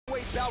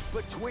shootout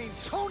between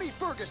Tony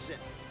Ferguson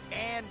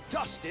and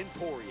Dustin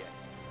Poirier.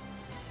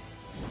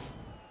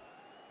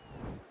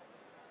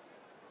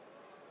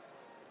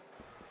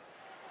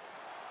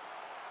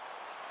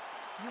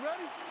 You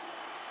ready?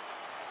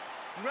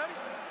 You ready?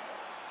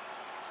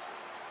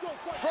 Go,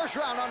 first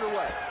round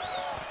underway.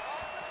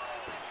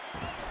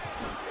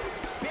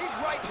 Big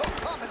right hook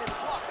coming, it's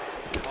blocked.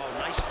 Oh,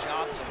 nice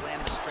job to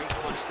land the straight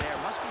punch there.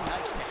 Must be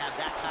nice to have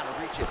that kind of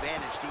reach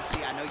advantage, DC.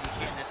 I know you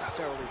can't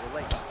necessarily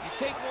relate. You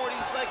take more of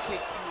these leg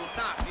kicks, you will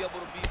not be able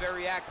to be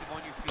very active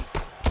on your feet.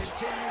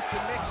 Continues to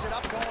mix it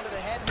up, going to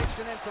the head,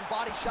 mixing in some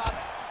body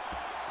shots.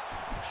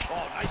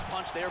 Oh, nice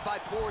punch there by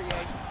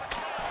Poirier.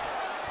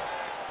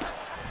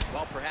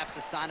 Well, perhaps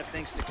a sign of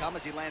things to come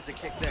as he lands a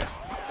kick there.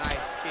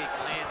 Nice kick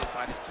landed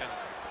by the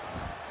gentleman.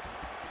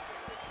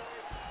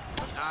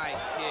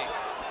 Nice kick.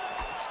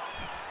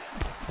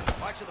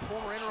 All right, so the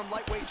former interim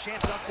lightweight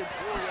champ Dustin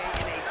Poirier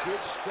in a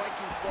good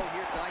striking flow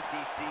here tonight,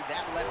 DC.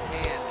 That left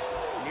hand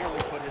nearly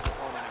put his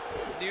opponent out.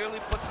 Nearly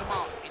puts him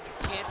out, and you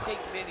can't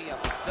take many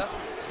of them. Dustin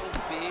is so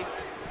big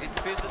and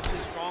physically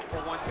strong for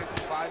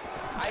 155.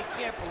 I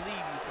can't believe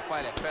he used to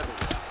fight at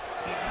featherweight.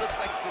 He looks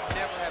like he could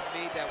never have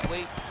made that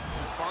weight.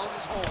 He's found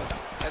his home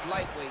at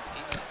lightweight,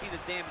 and you see the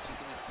damage he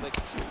can inflict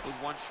with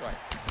one strike.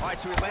 All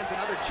right, so he lands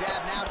another jab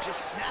now,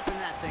 just snapping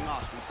that thing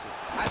off, DC.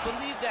 I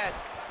believe that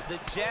the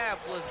jab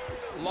was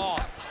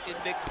lost in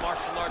mixed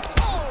martial arts.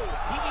 Oh!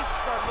 He needs to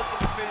start looking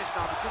to finish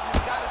now because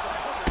he's got his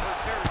opponent hurt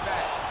very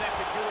bad.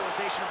 Effective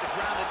utilization of the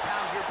ground and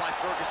pound here by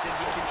Ferguson.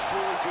 He can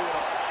truly do it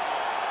all.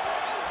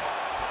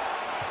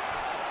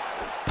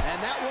 And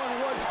that one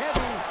was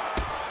heavy.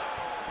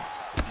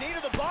 Knee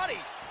to the body.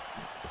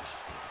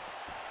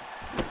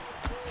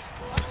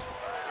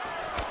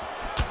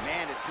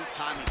 Man, is he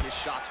timing his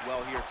shots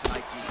well here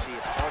tonight, DC.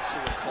 It's hard to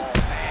recall.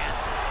 Man,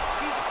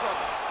 he's in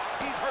trouble.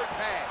 He's hurt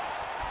bad.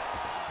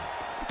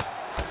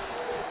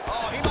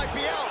 Oh, he might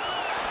be out.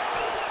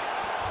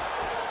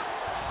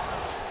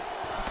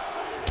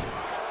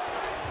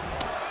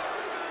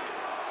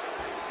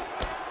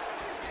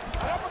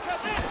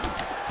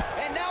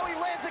 And now he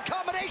lands a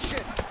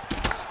combination.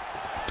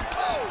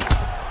 Oh,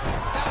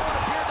 that one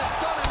appeared to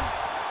stun him.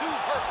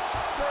 Dude's hurt.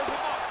 Serve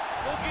him up.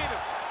 Go get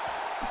him.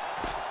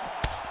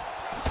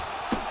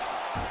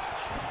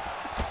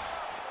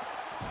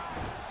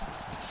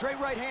 Straight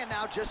right hand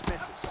now, just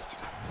misses.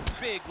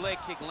 Big leg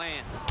kick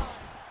lands.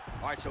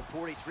 All right, so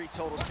 43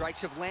 total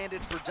strikes have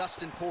landed for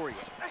Dustin Poirier.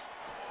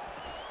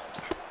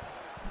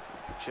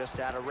 Just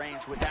out of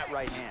range with that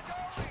right hand.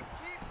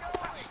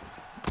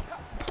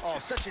 Oh,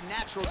 such a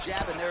natural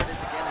jab, and there it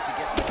is again as he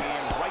gets the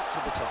hand right to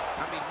the target.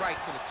 I mean, right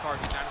to the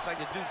target. Now, it's like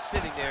the dude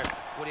sitting there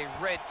with a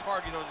red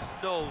target on his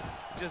nose,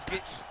 just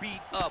getting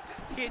beat up,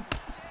 hit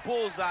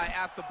bullseye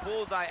after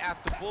bullseye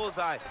after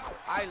bullseye.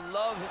 I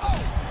love him.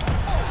 Oh!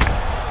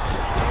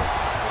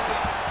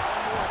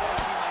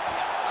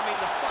 I mean,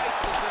 the fight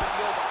is going to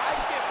be over. I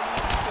can't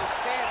believe he's still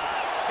standing.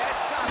 That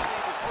shot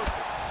landed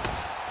perfect.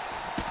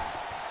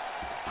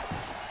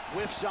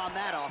 Whiffs on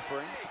that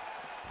offering.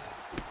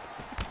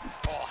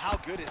 Oh, how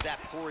good is that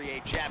Poirier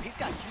jab? He's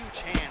got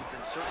huge hands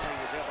and certainly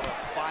was able to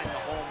find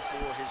the home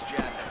for his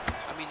jab there.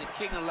 I mean, the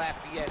King of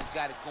Lafayette has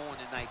got it going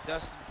tonight.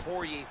 Dustin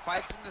Poirier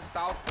fights from the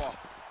southpaw,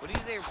 but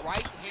he's a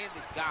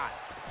right-handed guy.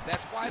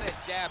 That's why that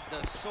jab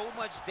does so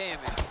much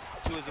damage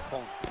to his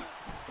opponent.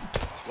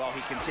 Well,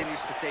 he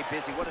continues to stay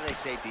busy. What do they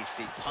say,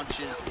 DC?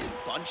 Punches in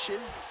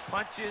bunches?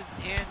 Punches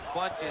in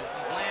bunches.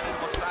 He's landing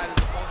upside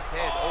his opponent's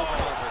head over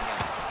and over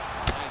again.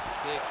 Nice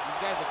kick. These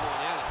guys are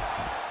going at it.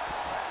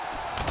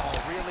 Oh,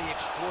 really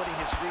exploiting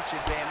his reach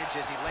advantage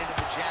as he landed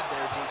the jab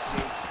there, DC.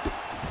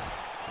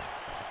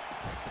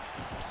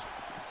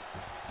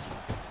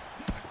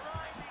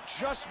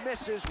 Just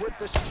misses with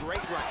the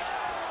straight right.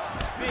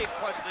 Big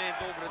punch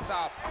lands over the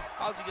top.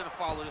 How's he going to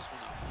follow this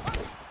one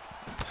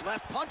up?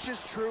 Left punch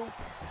is true.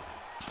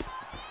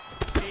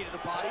 Knee to the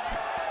body.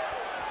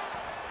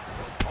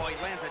 Oh, he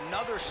lands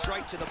another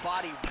strike to the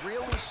body,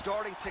 really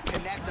starting to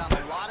connect on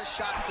a lot of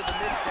shots to the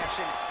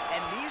midsection,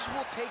 and these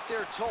will take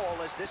their toll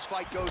as this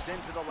fight goes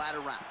into the latter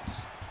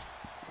rounds.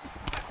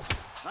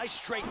 Nice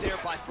straight there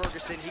by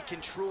Ferguson. He can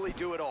truly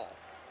do it all.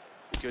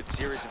 Good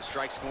series of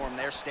strikes for him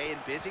there, staying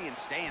busy and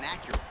staying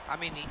accurate. I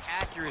mean, the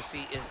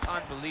accuracy is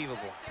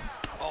unbelievable.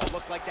 Oh,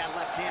 looked like that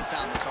left hand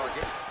found the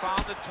target.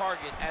 Found the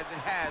target, as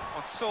it has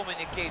on so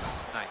many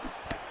occasions tonight.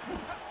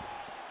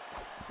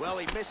 Well,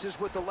 he misses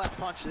with the left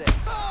punch there.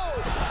 Oh,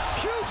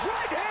 huge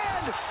right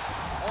hand!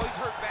 Oh, he's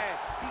hurt bad.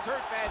 He's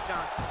hurt bad,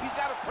 John. He's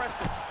got to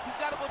press him. He's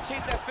got to go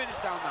chase that finish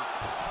down now.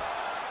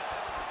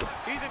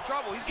 He's in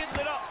trouble. He's getting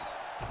lit up.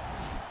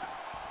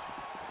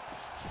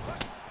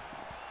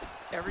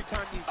 Every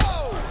time he's...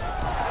 Oh!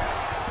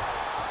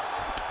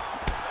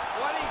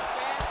 What a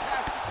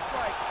fantastic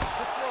strike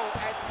to throw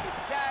at the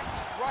exact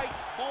right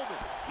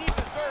moment. He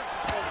deserves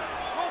this moment.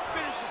 Go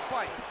finish this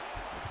fight.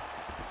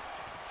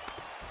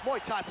 Muay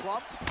Thai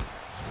plump.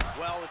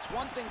 Well, it's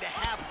one thing to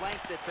have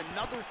length, it's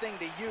another thing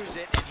to use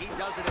it, and he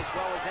does it as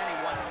well as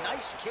anyone.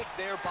 Nice kick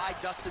there by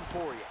Dustin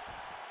Poirier.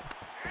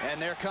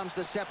 And there comes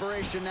the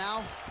separation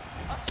now.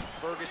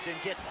 Ferguson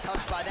gets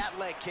touched by that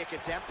leg kick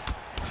attempt.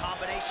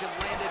 Combination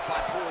landed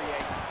by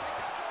Poirier.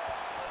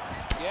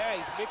 Yeah,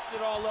 he's mixing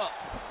it all up.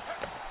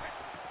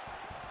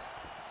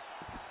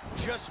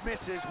 Just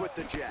misses with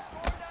the jab.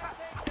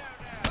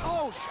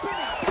 Oh, spinning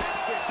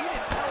back fist. He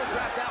didn't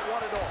telegraph that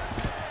one at all.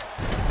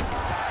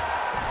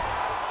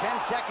 10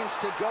 seconds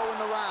to go in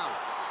the round.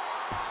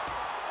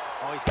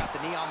 Oh, he's got the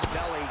knee on the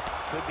belly.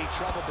 Could be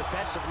trouble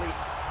defensively.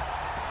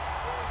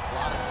 A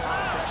lot of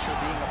top pressure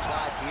being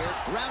applied here.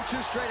 Round 2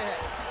 straight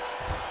ahead.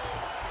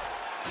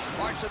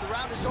 All right, so the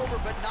round is over,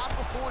 but not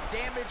before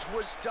damage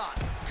was done.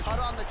 Cut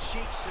on the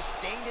cheek,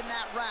 sustained in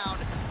that round.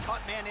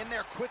 Cut man in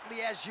there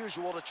quickly as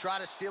usual to try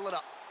to seal it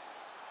up.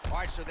 All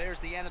right, so there's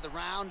the end of the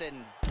round,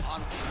 and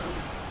on...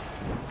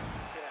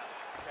 Sit down,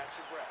 catch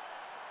your breath.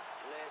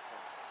 Listen,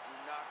 you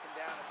knocked him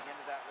down at the end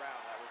of that round.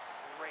 That was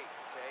great,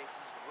 okay?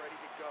 He's ready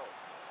to go.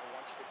 I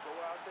want you to go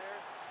out there.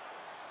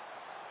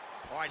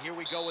 All right, here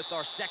we go with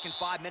our second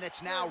 5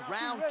 minutes now.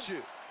 Round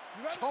 2.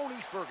 Tony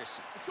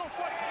Ferguson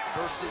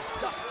versus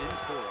Dustin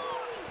Poirier.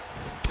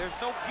 There's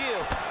no give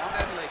on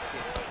that leg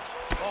kick.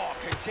 Oh,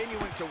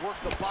 continuing to work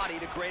the body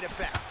to great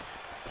effect.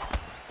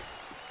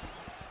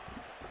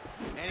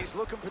 And he's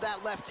looking for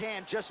that left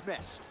hand, just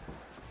missed.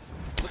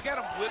 Look at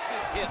him whip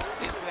his hips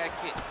into that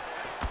kick.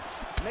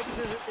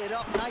 Mixes it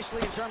up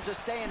nicely in terms of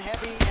staying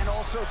heavy and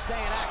also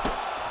staying active.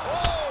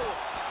 Oh!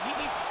 He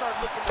needs to start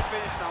looking to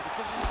finish now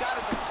because he's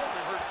got his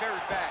opponent hurt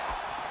very bad.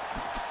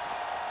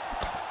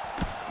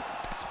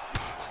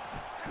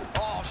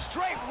 Oh,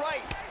 straight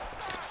right.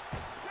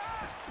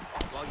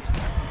 Well, you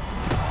see.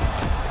 I'm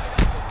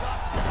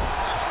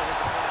not sure his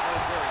opponent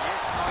knows where he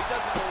is. No, he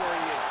doesn't know where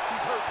he is.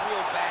 He's hurt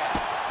real bad.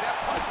 That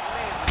punch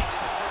lands in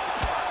the perfect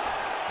spot.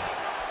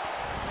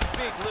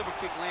 Big liver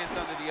kick lands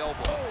under the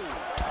elbow. Oh.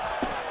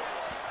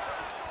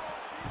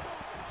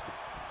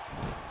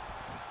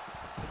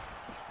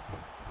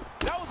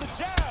 That was a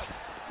jab.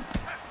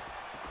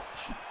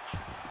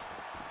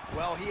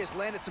 Well, he has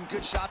landed some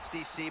good shots,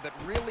 DC, but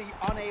really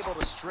unable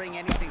to string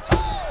anything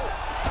together. Oh!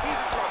 He's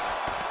a cross.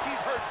 He's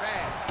hurt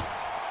bad.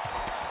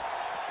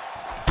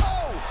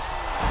 Oh!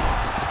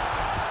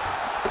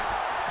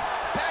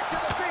 Back to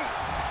the feet.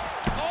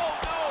 Oh,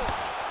 no!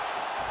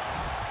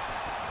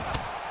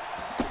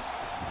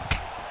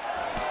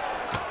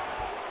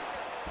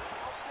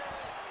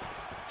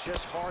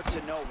 Just hard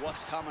to know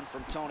what's coming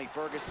from Tony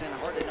Ferguson.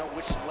 Hard to know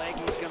which leg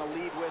he's going to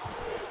lead with.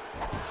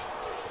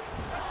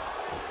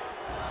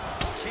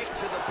 Kick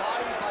to the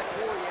body by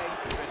Poirier.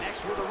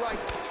 Connects with a right.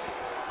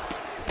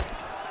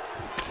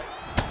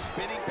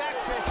 Spinning back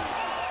fist.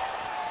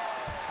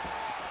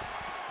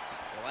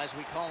 Well, as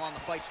we call on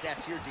the fight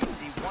stats here,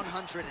 DC,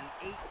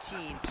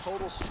 118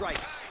 total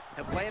strikes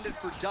have landed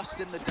for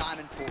Dustin the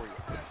Diamond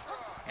Poirier.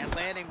 And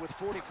landing with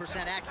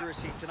 40%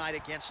 accuracy tonight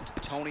against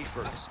Tony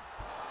Ferguson.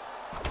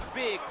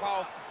 Big,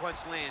 powerful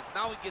punch lands.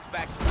 Now he gets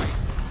back straight.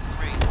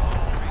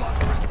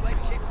 Thunderous leg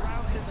kick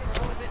grounds his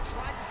opponent,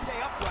 tried to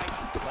stay upright,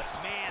 but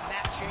man,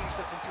 that changed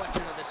the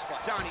complexion of this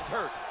fight. Johnny's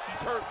hurt.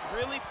 He's hurt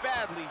really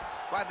badly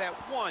by that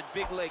one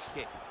big leg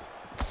kick.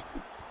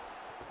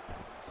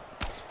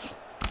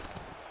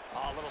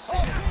 Oh, a little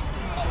save.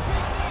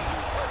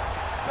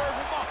 Serve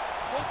him up.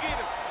 Go get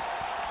him.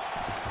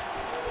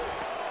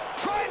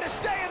 Trying to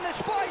stay in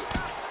this fight.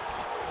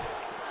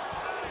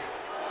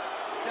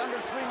 Under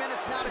 3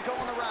 minutes now to go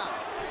in the round.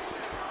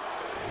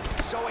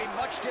 So a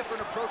much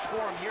different approach for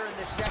him here in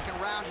this second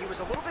round. He was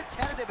a little bit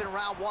tentative in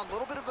round 1, a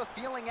little bit of a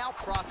feeling out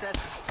process.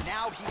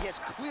 Now he has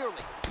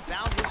clearly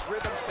found his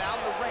rhythm, found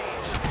the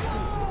range.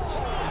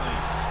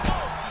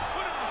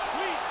 Put him to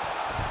sleep.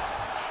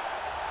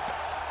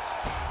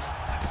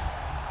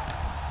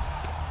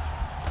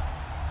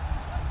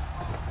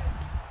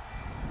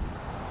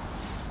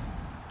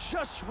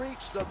 Just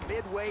reached the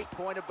midway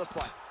point of the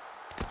fight.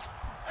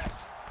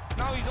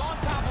 Now he's on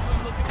top of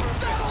him looking for a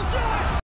That'll do it!